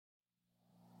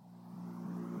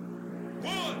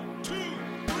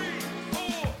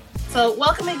So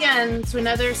welcome again to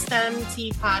another STEM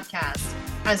Tea podcast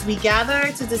as we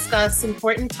gather to discuss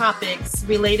important topics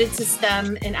related to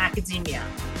STEM in academia.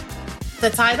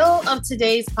 The title of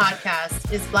today's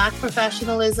podcast is Black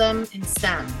Professionalism in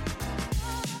STEM.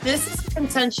 This is a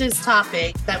contentious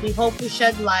topic that we hope will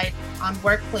shed light on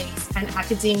workplace and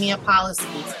academia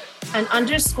policies and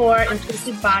underscore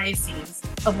implicit biases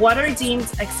of what are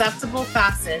deemed acceptable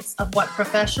facets of what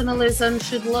professionalism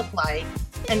should look like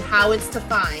and how it's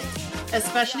defined,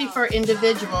 especially for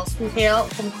individuals who hail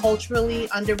from culturally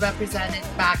underrepresented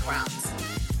backgrounds.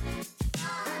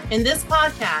 In this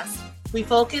podcast, we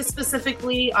focus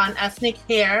specifically on ethnic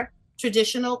hair,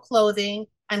 traditional clothing,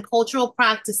 and cultural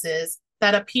practices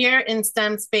that appear in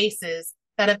STEM spaces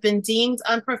that have been deemed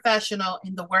unprofessional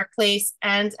in the workplace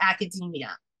and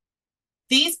academia.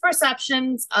 These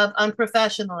perceptions of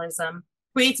unprofessionalism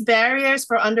creates barriers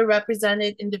for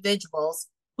underrepresented individuals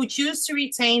who choose to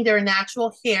retain their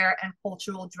natural hair and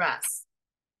cultural dress.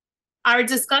 Our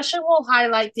discussion will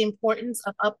highlight the importance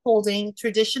of upholding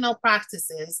traditional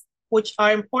practices, which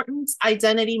are important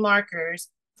identity markers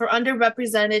for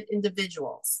underrepresented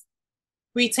individuals.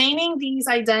 Retaining these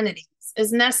identities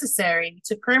is necessary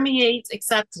to permeate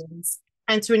acceptance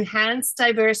and to enhance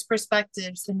diverse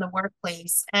perspectives in the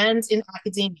workplace and in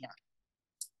academia.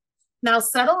 Now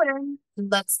settle in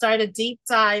and let's start a deep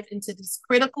dive into this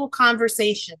critical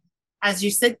conversation as you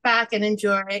sit back and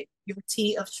enjoy your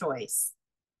tea of choice.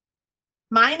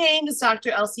 My name is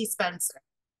Dr. Elsie Spencer,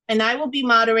 and I will be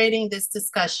moderating this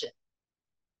discussion.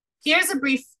 Here's a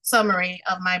brief summary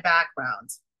of my background.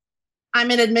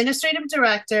 I'm an administrative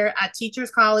director at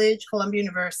Teachers College, Columbia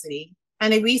University,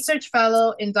 and a research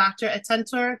fellow in Dr.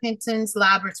 Atentor Hinton's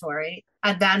laboratory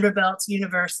at Vanderbilt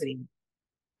University.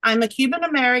 I'm a Cuban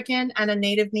American and a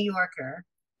native New Yorker,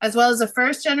 as well as a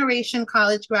first-generation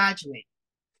college graduate.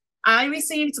 I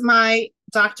received my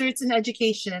doctorate in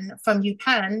education from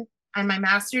UPenn and my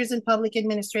master's in public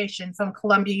administration from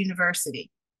Columbia University.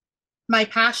 My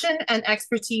passion and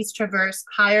expertise traverse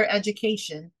higher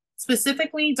education,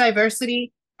 specifically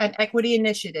diversity and equity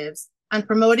initiatives, and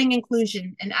promoting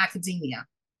inclusion in academia.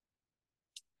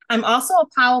 I'm also a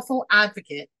powerful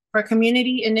advocate for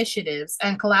community initiatives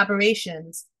and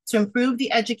collaborations to improve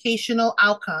the educational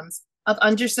outcomes of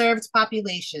underserved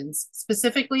populations,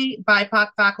 specifically BIPOC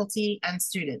faculty and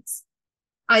students.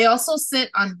 I also sit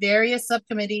on various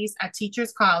subcommittees at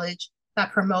Teachers College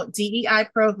that promote DEI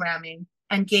programming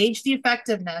and gauge the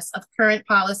effectiveness of current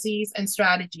policies and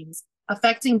strategies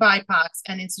affecting BIPOCs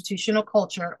and institutional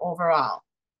culture overall.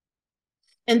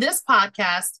 In this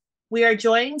podcast, we are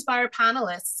joined by our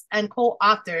panelists and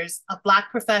co-authors of Black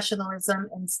Professionalism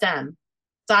in STEM,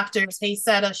 Drs.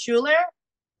 Haysetta Schuler,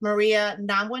 Maria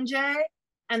Namwanje,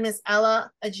 and Ms.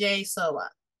 Ella Ajay-Sowa,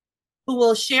 who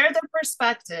will share their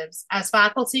perspectives as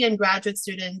faculty and graduate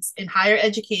students in higher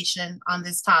education on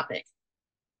this topic.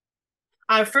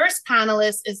 Our first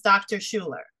panelist is Dr.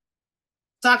 Schuler.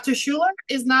 Dr. Schuler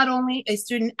is not only a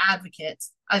student advocate,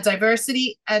 a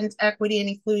diversity and equity and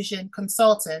inclusion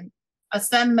consultant, a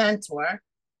STEM mentor,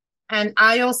 and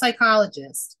IO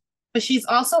psychologist, but she's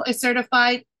also a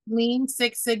certified Lean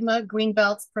Six Sigma Green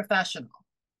Belt professional.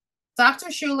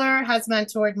 Dr. Schuler has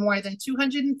mentored more than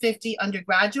 250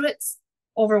 undergraduates,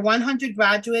 over 100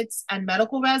 graduates and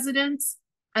medical residents,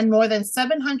 and more than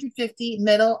 750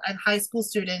 middle and high school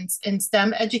students in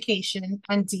STEM education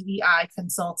and DEI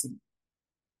consulting.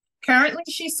 Currently,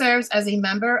 she serves as a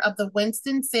member of the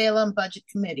Winston-Salem Budget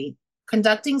Committee,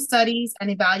 conducting studies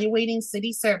and evaluating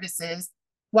city services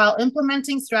while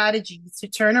implementing strategies to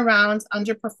turn around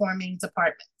underperforming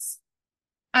departments.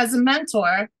 As a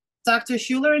mentor, Dr.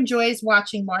 Schuler enjoys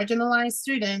watching marginalized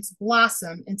students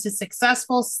blossom into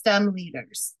successful STEM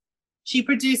leaders. She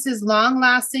produces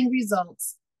long-lasting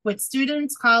results with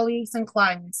students, colleagues, and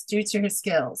clients due to her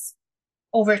skills.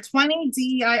 Over 20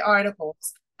 DEI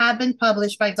articles have been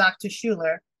published by Dr.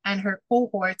 Schuler and her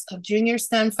cohorts of junior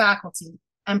STEM faculty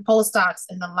and postdocs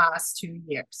in the last 2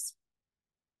 years.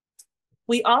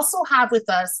 We also have with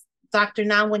us Dr.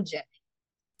 Namwanje.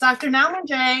 Dr.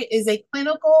 Namwanje is a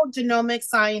clinical genomic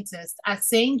scientist at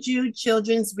St. Jude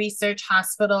Children's Research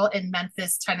Hospital in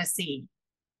Memphis, Tennessee.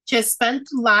 She has spent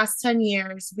the last 10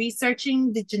 years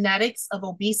researching the genetics of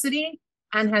obesity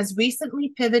and has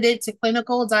recently pivoted to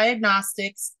clinical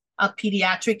diagnostics of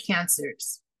pediatric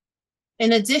cancers.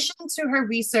 In addition to her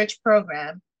research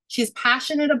program, she's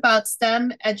passionate about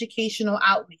STEM educational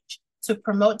outreach to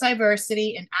promote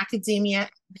diversity in academia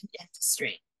and in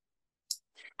industry.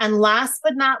 And last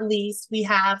but not least, we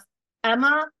have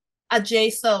Emma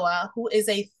Ajay-Sowa, who is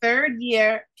a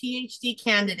third-year PhD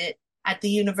candidate at the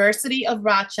University of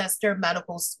Rochester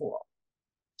Medical School.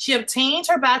 She obtained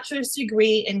her bachelor's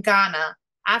degree in Ghana,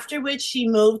 after which she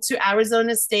moved to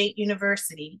Arizona State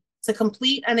University to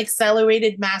complete an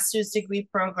accelerated master's degree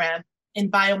program in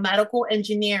biomedical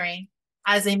engineering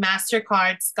as a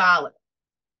MasterCard scholar.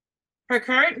 Her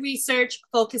current research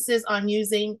focuses on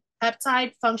using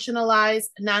peptide functionalized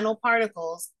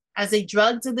nanoparticles as a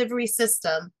drug delivery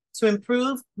system to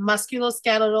improve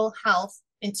musculoskeletal health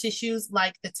in tissues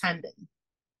like the tendon.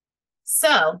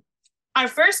 So, our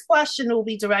first question will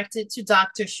be directed to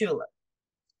Dr. Schuler.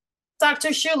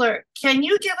 Dr. Schuler, can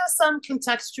you give us some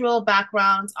contextual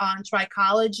background on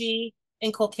trichology,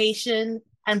 inculcation,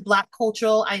 and Black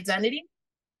cultural identity?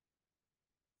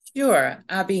 Sure,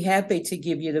 I'll be happy to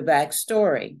give you the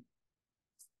backstory.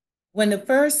 When the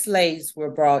first slaves were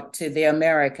brought to the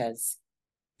Americas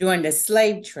during the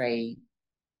slave trade,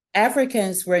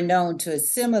 Africans were known to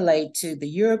assimilate to the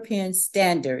European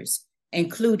standards,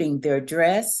 including their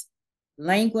dress,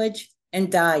 language,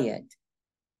 and diet.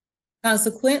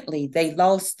 Consequently, they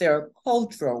lost their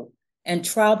cultural and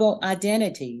tribal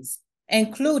identities,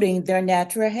 including their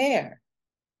natural hair.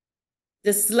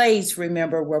 The slaves,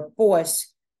 remember, were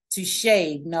forced to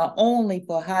shave not only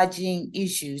for hygiene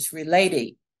issues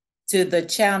related to the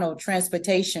channel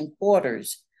transportation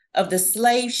quarters of the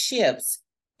slave ships,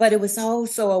 but it was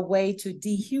also a way to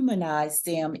dehumanize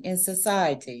them in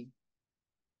society.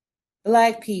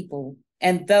 Black people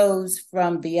and those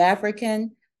from the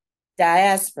African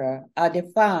diaspora are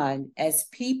defined as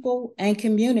people and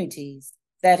communities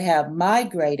that have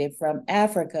migrated from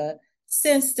Africa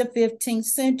since the 15th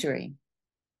century.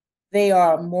 They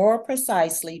are more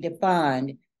precisely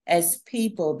defined as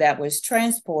people that was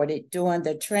transported during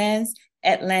the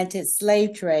transatlantic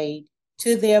slave trade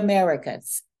to the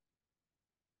Americas.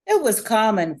 It was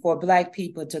common for Black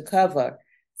people to cover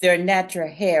their natural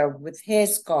hair with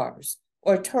headscarves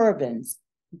or turbans,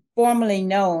 formerly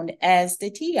known as the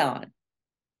tian.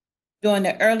 During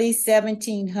the early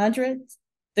 1700s,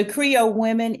 the Creole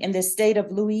women in the state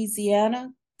of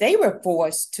Louisiana, they were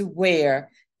forced to wear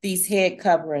these head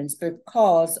coverings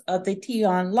because of the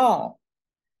tian law.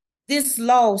 This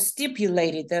law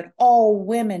stipulated that all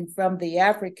women from the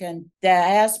African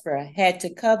diaspora had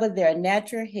to cover their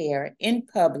natural hair in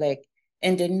public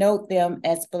and denote them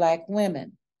as Black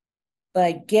women.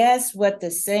 But guess what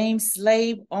the same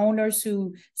slave owners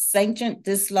who sanctioned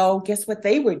this law, guess what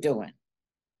they were doing?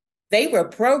 They were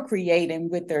procreating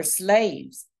with their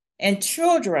slaves, and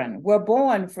children were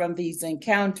born from these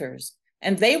encounters,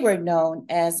 and they were known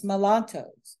as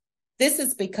mulattoes. This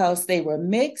is because they were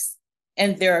mixed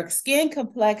and their skin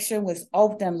complexion was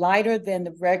often lighter than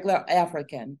the regular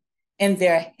African, and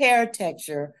their hair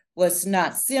texture was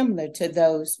not similar to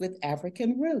those with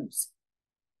African roots.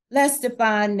 Let's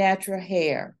define natural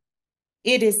hair.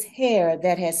 It is hair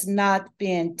that has not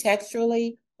been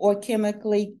texturally or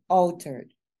chemically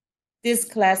altered. This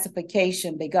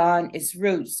classification began its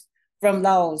roots from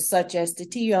laws such as the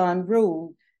Tian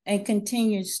Rule and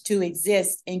continues to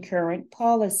exist in current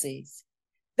policies.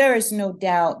 There is no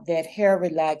doubt that hair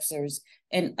relaxers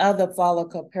and other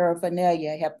follicle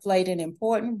paraphernalia have played an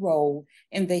important role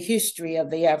in the history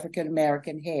of the African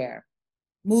American hair.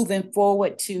 Moving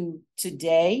forward to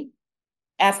today,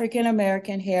 African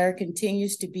American hair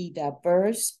continues to be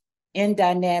diverse and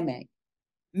dynamic.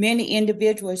 Many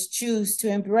individuals choose to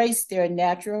embrace their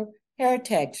natural hair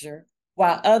texture,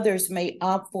 while others may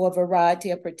opt for a variety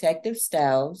of protective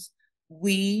styles,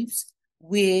 weaves,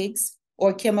 wigs,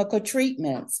 or chemical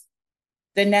treatments.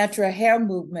 The natural hair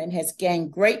movement has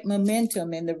gained great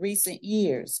momentum in the recent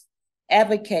years,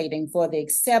 advocating for the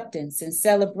acceptance and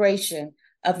celebration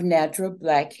of natural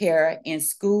Black hair in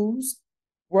schools,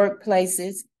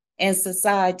 workplaces, and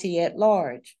society at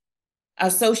large. Our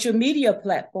social media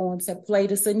platforms have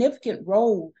played a significant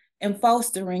role in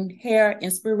fostering hair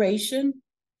inspiration,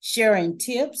 sharing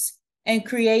tips, and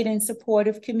creating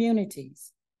supportive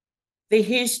communities. The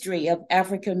history of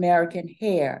African American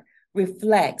hair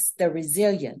reflects the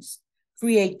resilience,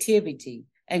 creativity,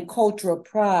 and cultural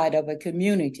pride of a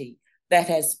community that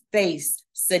has faced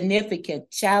significant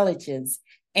challenges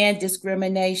and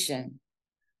discrimination.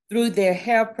 Through their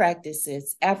hair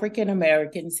practices, African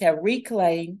Americans have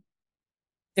reclaimed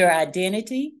their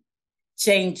identity,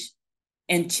 changed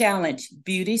and challenged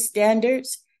beauty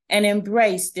standards, and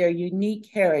embraced their unique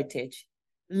heritage,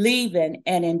 leaving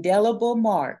an indelible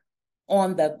mark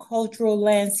on the cultural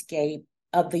landscape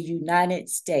of the United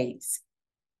States.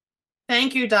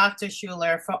 Thank you, Dr.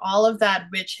 Schuler, for all of that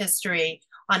rich history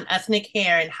on ethnic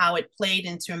hair and how it played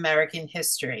into American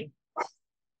history.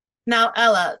 Now,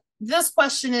 Ella, this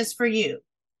question is for you.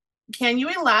 Can you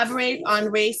elaborate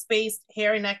on race-based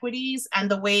hair inequities and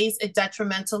the ways it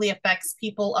detrimentally affects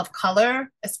people of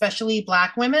color, especially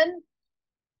Black women?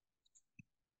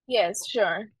 Yes,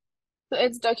 sure. So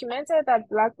it's documented that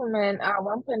Black women are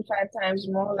 1.5 times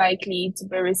more likely to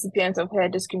be recipients of hair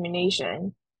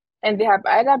discrimination, and they have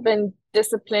either been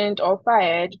disciplined or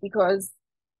fired because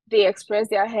they express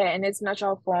their hair in its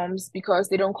natural forms because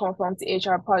they don't conform to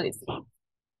HR policy.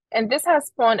 And this has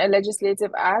spawned a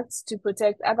legislative act to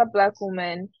protect other Black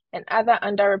women and other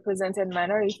underrepresented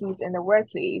minorities in the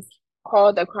workplace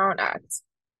called the Crown Act.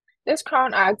 This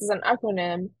Crown Act is an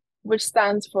acronym which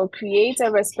stands for Create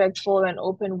a Respectful and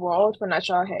Open World for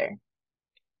Natural Hair.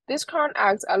 This Crown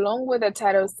Act, along with the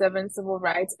Title VII Civil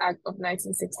Rights Act of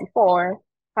 1964,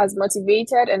 has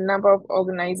motivated a number of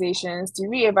organizations to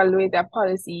reevaluate their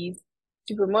policies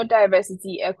to promote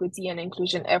diversity, equity, and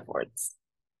inclusion efforts.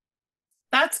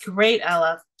 That's great,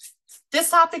 Ella. This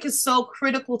topic is so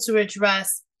critical to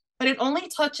address, but it only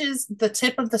touches the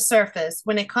tip of the surface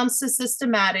when it comes to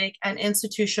systematic and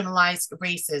institutionalized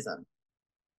racism.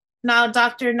 Now,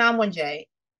 Dr. Namwanje,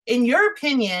 in your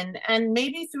opinion, and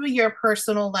maybe through your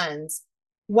personal lens,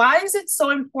 why is it so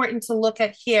important to look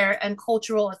at hair and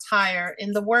cultural attire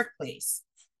in the workplace?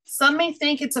 Some may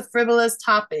think it's a frivolous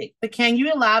topic, but can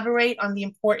you elaborate on the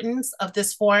importance of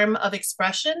this form of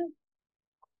expression?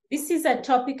 This is a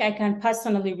topic I can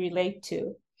personally relate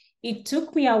to. It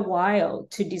took me a while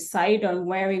to decide on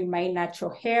wearing my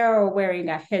natural hair or wearing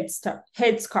a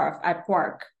headscarf at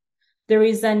work. There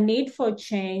is a need for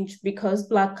change because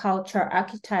Black culture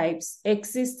archetypes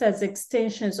exist as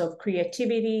extensions of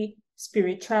creativity,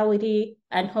 spirituality,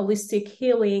 and holistic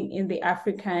healing in the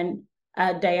African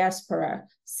diaspora,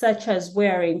 such as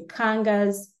wearing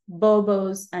kangas,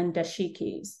 bobos, and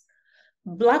dashikis.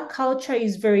 Black culture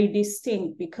is very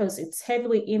distinct because it's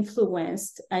heavily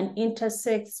influenced and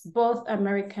intersects both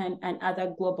American and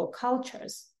other global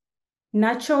cultures.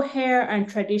 Natural hair and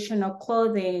traditional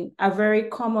clothing are very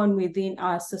common within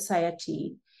our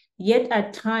society, yet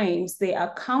at times they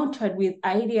are countered with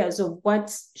ideas of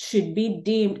what should be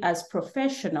deemed as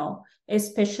professional,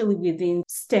 especially within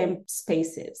STEM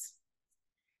spaces.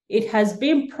 It has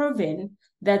been proven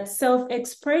that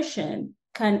self-expression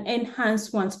can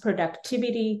enhance one's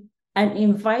productivity and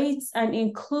invites an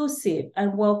inclusive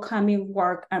and welcoming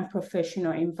work and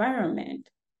professional environment.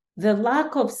 The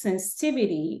lack of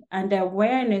sensitivity and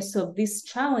awareness of these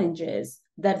challenges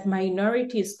that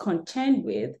minorities contend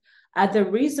with are the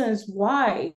reasons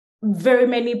why very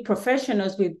many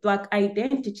professionals with Black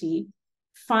identity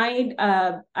find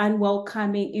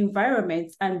unwelcoming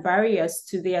environments and barriers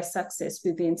to their success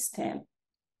within STEM.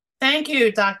 Thank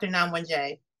you, Dr.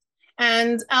 Namwanje.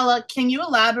 And Ella, can you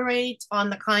elaborate on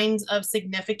the kinds of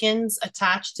significance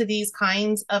attached to these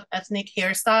kinds of ethnic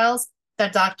hairstyles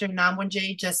that Dr.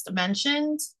 Namwanje just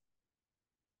mentioned?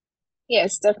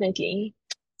 Yes, definitely.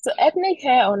 So ethnic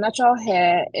hair or natural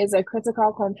hair is a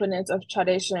critical component of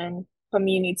tradition,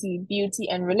 community, beauty,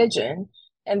 and religion,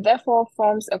 and therefore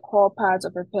forms a core part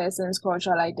of a person's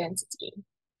cultural identity.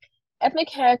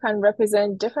 Ethnic hair can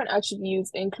represent different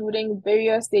attributes, including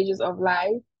various stages of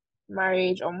life,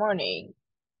 marriage, or mourning.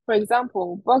 For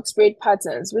example, box braid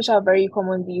patterns, which are very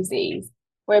common these days,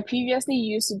 were previously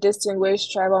used to distinguish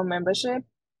tribal membership,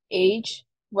 age,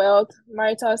 wealth,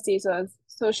 marital status,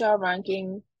 social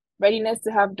ranking, readiness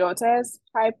to have daughters,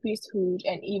 high priesthood,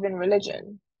 and even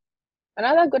religion.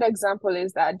 Another good example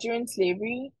is that during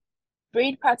slavery,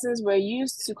 braid patterns were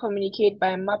used to communicate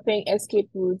by mapping escape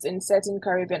routes in certain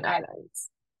Caribbean islands.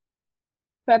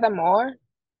 Furthermore,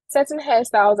 certain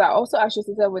hairstyles are also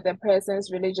associated with a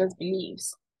person's religious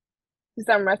beliefs. To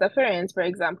some Rastafarians, for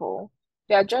example,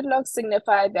 their dreadlocks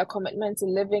signify their commitment to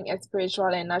living a spiritual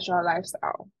and natural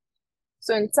lifestyle.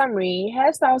 So in summary,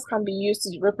 hairstyles can be used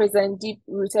to represent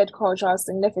deep-rooted cultural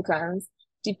significance,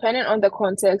 depending on the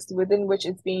context within which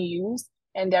it's being used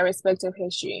and their respective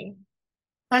history.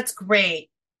 That's great.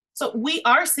 So we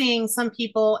are seeing some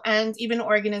people and even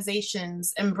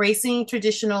organizations embracing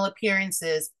traditional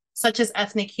appearances such as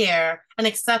ethnic hair and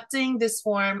accepting this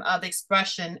form of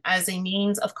expression as a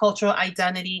means of cultural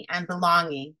identity and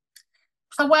belonging.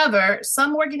 However,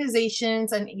 some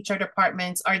organizations and HR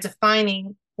departments are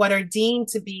defining what are deemed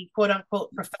to be quote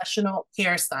unquote professional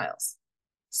hairstyles.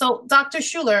 So, Dr.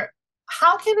 Schuler,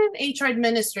 how can an HR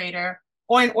administrator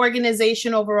or an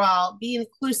organization overall be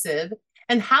inclusive,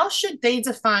 and how should they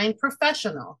define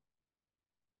professional?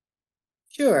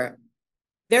 Sure.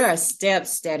 There are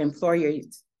steps that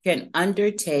employers can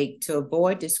undertake to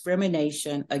avoid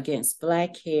discrimination against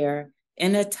Black hair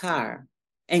and attire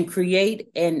and create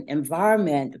an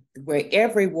environment where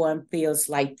everyone feels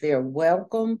like they're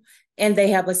welcome and they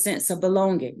have a sense of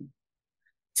belonging.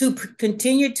 To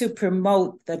continue to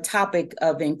promote the topic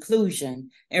of inclusion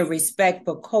and respect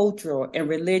for cultural and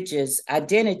religious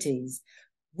identities,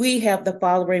 we have the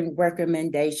following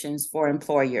recommendations for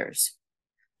employers.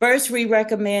 First, we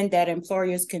recommend that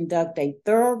employers conduct a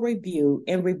thorough review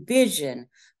and revision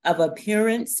of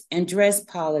appearance and dress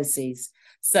policies,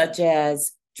 such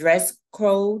as dress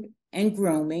code and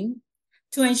grooming,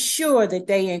 to ensure that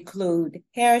they include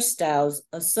hairstyles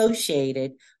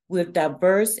associated with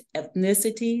diverse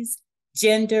ethnicities,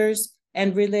 genders,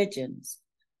 and religions.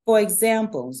 For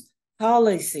example,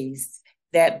 policies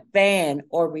that ban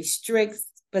or restrict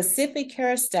specific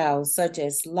hairstyles such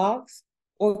as locks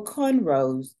or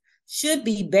cornrows should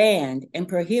be banned and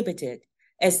prohibited,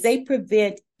 as they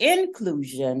prevent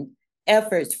inclusion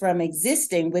efforts from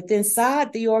existing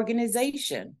inside the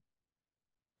organization.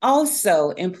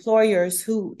 Also, employers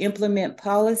who implement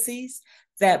policies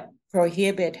that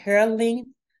prohibit hair length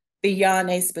beyond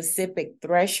a specific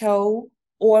threshold,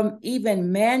 or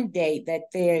even mandate that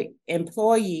their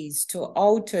employees to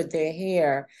alter their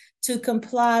hair to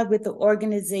comply with the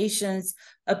organization's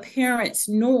appearance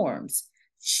norms,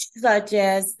 such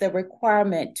as the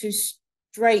requirement to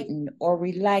straighten or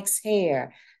relax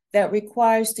hair that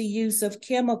requires the use of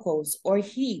chemicals or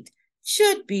heat,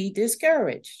 should be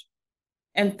discouraged.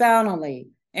 And finally,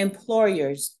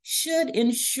 employers should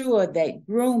ensure that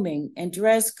grooming and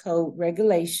dress code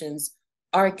regulations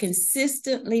are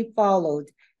consistently followed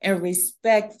and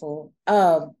respectful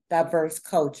of diverse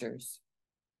cultures.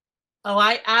 Oh,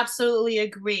 I absolutely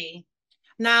agree.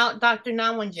 Now, Dr.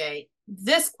 Namwanje,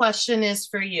 this question is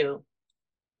for you.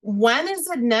 When is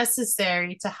it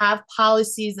necessary to have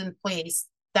policies in place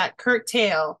that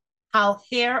curtail how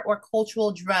hair or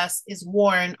cultural dress is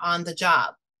worn on the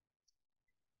job?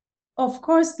 Of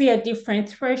course, there are different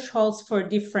thresholds for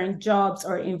different jobs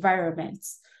or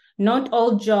environments. Not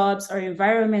all jobs or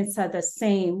environments are the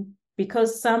same,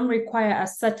 because some require a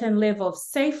certain level of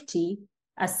safety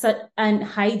and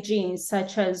hygiene,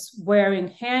 such as wearing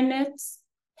hairnets,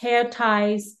 hair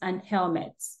ties, and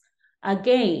helmets.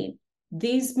 Again,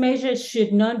 these measures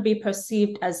should not be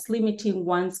perceived as limiting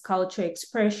one's cultural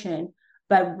expression,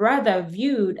 but rather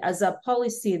viewed as a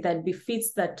policy that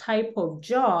befits the type of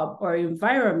job or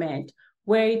environment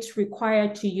where it's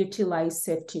required to utilize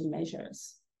safety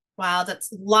measures. Wow,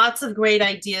 that's lots of great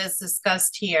ideas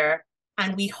discussed here.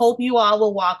 And we hope you all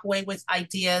will walk away with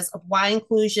ideas of why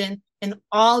inclusion in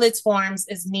all its forms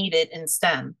is needed in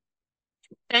STEM.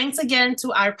 Thanks again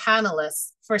to our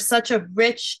panelists for such a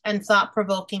rich and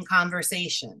thought-provoking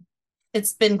conversation.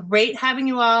 It's been great having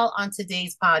you all on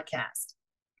today's podcast.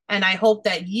 And I hope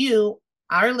that you,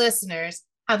 our listeners,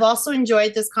 have also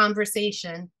enjoyed this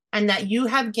conversation and that you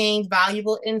have gained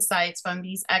valuable insights from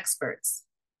these experts.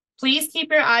 Please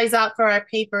keep your eyes out for our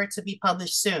paper to be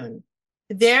published soon.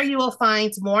 There you will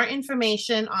find more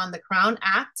information on the Crown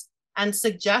Act and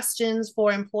suggestions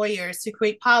for employers to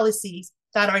create policies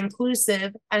that are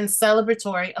inclusive and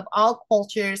celebratory of all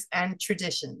cultures and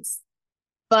traditions.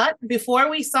 But before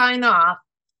we sign off,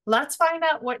 let's find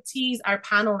out what teas our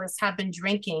panelists have been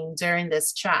drinking during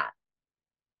this chat.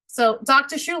 So,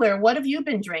 Dr. Schuler, what have you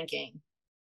been drinking?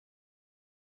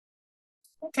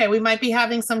 Okay, we might be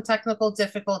having some technical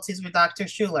difficulties with Dr.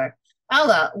 Schuler.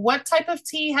 Ella, what type of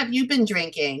tea have you been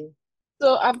drinking?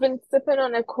 So I've been sipping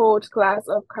on a cold glass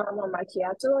of caramel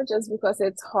macchiato just because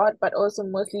it's hot, but also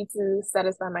mostly to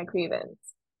satisfy my cravings.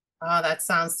 Oh, that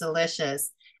sounds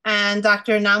delicious. And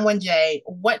Dr. Namwanje,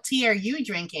 what tea are you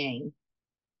drinking?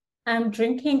 I'm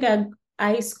drinking an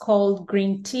ice cold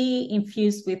green tea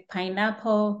infused with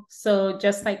pineapple. So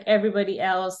just like everybody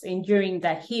else enduring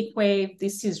the heat wave,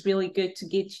 this is really good to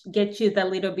get you the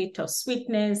little bit of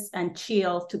sweetness and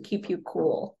chill to keep you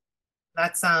cool.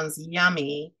 That sounds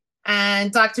yummy.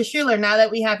 And Dr. Schuler, now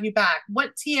that we have you back,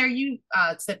 what tea are you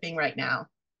sipping right now?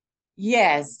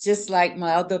 Yes, just like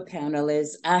my other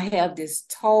panelists, I have this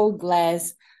tall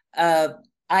glass of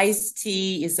iced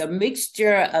tea. It's a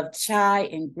mixture of chai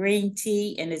and green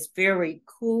tea, and it's very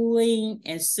cooling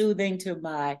and soothing to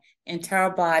my entire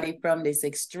body from this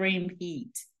extreme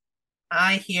heat.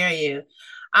 I hear you.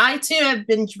 I too have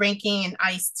been drinking an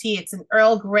iced tea. It's an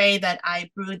Earl Grey that I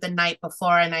brewed the night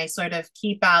before, and I sort of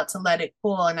keep out to let it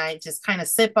cool, and I just kind of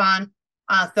sip on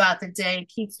throughout the day. It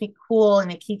keeps me cool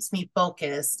and it keeps me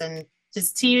focused. And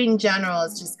just tea in general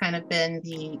has just kind of been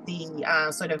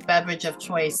the sort of beverage of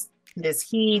choice in this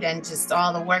heat and just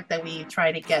all the work that we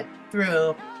try to get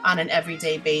through on an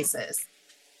everyday basis.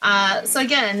 So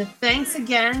again, thanks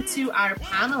again to our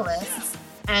panelists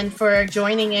and for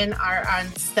joining in our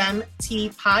STEM Tea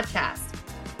podcast.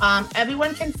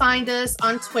 Everyone can find us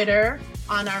on Twitter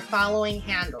on our following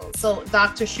handles. So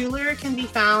Dr. Schuler can be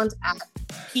found at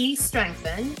P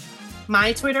Strengthen.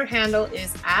 My Twitter handle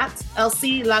is at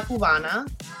Elsie La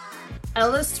Cubana.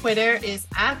 Ella's Twitter is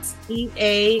at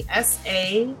EASA_ME.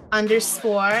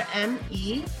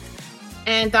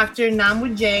 And Dr.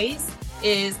 Namujay's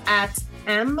is at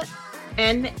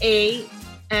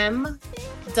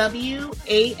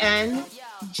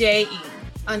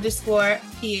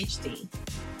MNAMWANJE_PhD.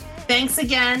 Thanks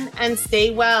again and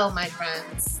stay well, my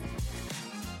friends.